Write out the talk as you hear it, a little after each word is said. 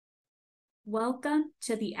Welcome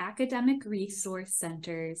to the Academic Resource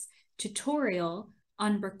Center's tutorial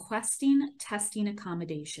on requesting testing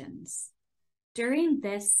accommodations. During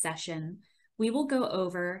this session, we will go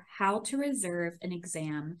over how to reserve an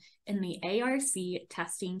exam in the ARC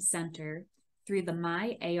Testing Center through the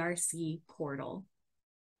MyARC portal.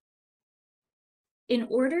 In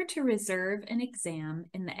order to reserve an exam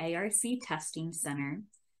in the ARC Testing Center,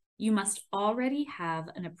 you must already have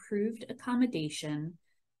an approved accommodation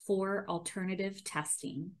for alternative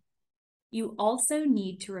testing. You also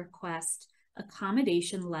need to request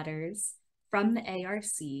accommodation letters from the ARC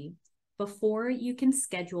before you can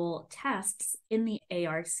schedule tests in the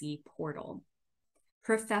ARC portal.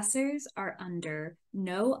 Professors are under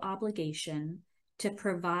no obligation to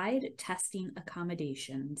provide testing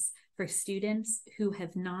accommodations for students who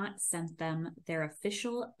have not sent them their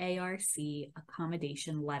official ARC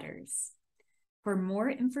accommodation letters. For more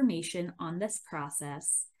information on this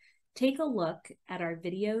process, take a look at our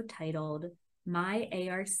video titled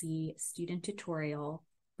MyARC Student Tutorial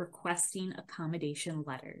Requesting Accommodation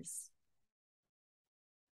Letters.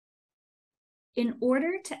 In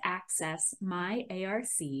order to access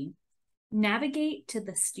MyARC, navigate to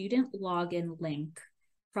the student login link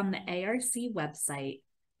from the ARC website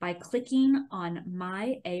by clicking on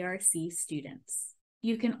MyARC Students.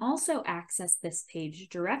 You can also access this page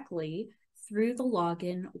directly through the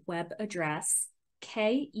login web address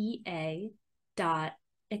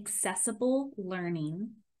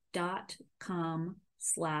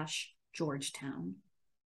kea.accessiblelearning.com/Georgetown.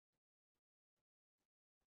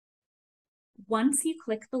 Once you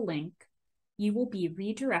click the link, you will be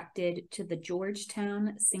redirected to the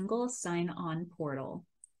Georgetown Single Sign-On portal.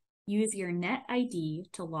 Use your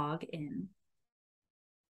NetID to log in.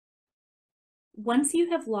 Once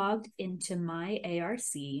you have logged into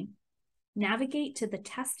MyARC, navigate to the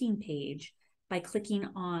testing page by clicking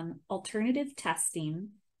on Alternative Testing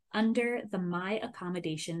under the My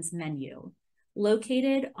Accommodations menu,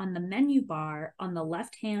 located on the menu bar on the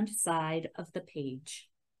left-hand side of the page.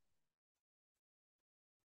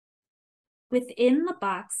 Within the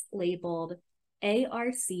box labeled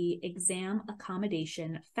ARC Exam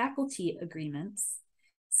Accommodation Faculty Agreements,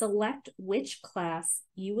 select which class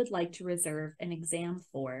you would like to reserve an exam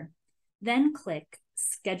for, then click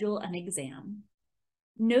Schedule an Exam.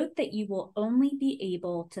 Note that you will only be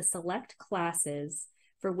able to select classes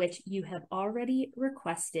for which you have already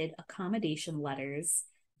requested accommodation letters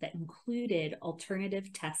that included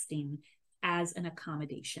alternative testing as an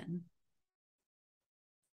accommodation.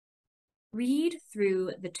 Read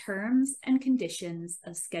through the terms and conditions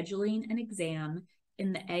of scheduling an exam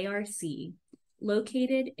in the ARC,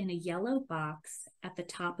 located in a yellow box at the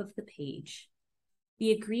top of the page.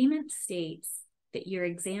 The agreement states that your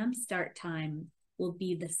exam start time will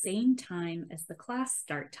be the same time as the class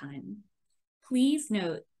start time. Please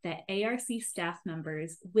note that ARC staff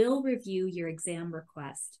members will review your exam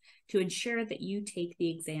request to ensure that you take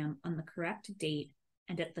the exam on the correct date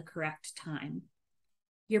and at the correct time.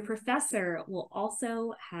 Your professor will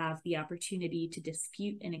also have the opportunity to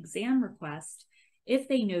dispute an exam request if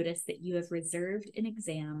they notice that you have reserved an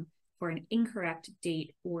exam for an incorrect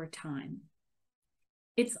date or time.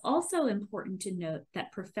 It's also important to note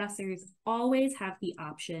that professors always have the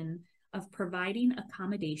option of providing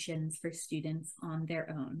accommodations for students on their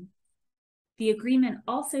own. The agreement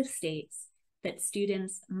also states that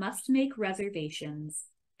students must make reservations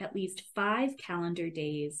at least 5 calendar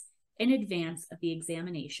days in advance of the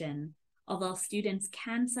examination, although students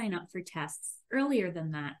can sign up for tests earlier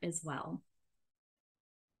than that as well.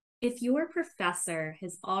 If your professor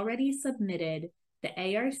has already submitted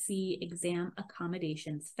the ARC Exam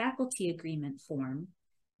Accommodations Faculty Agreement form,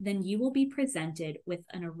 then you will be presented with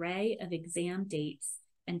an array of exam dates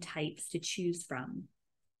and types to choose from.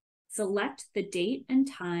 Select the date and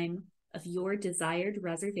time of your desired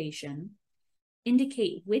reservation,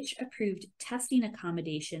 indicate which approved testing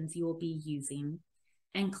accommodations you will be using,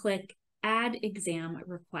 and click Add Exam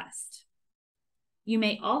Request. You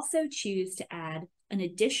may also choose to add an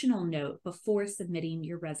additional note before submitting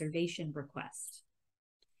your reservation request.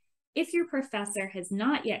 If your professor has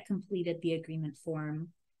not yet completed the agreement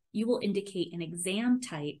form, you will indicate an exam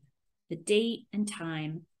type, the date and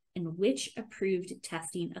time, and which approved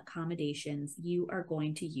testing accommodations you are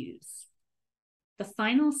going to use. The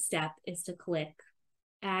final step is to click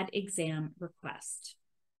Add Exam Request.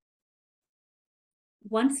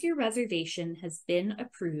 Once your reservation has been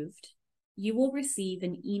approved, you will receive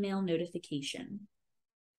an email notification.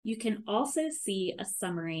 You can also see a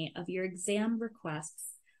summary of your exam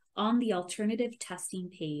requests on the alternative testing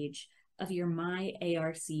page of your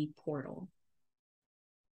MyARC portal.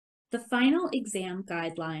 The final exam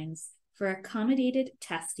guidelines for accommodated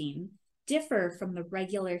testing differ from the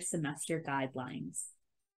regular semester guidelines.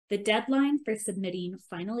 The deadline for submitting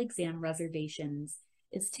final exam reservations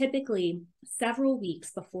is typically several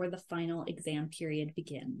weeks before the final exam period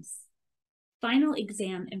begins. Final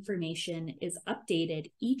exam information is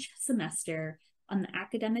updated each semester on the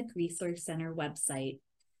Academic Resource Center website,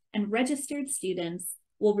 and registered students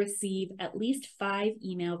will receive at least 5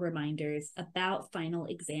 email reminders about final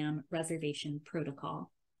exam reservation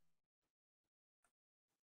protocol.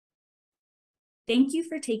 Thank you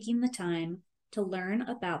for taking the time to learn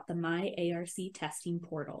about the MyARC testing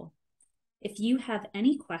portal. If you have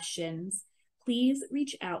any questions, please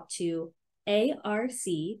reach out to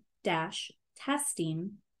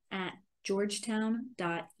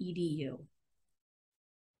arc-testing@georgetown.edu.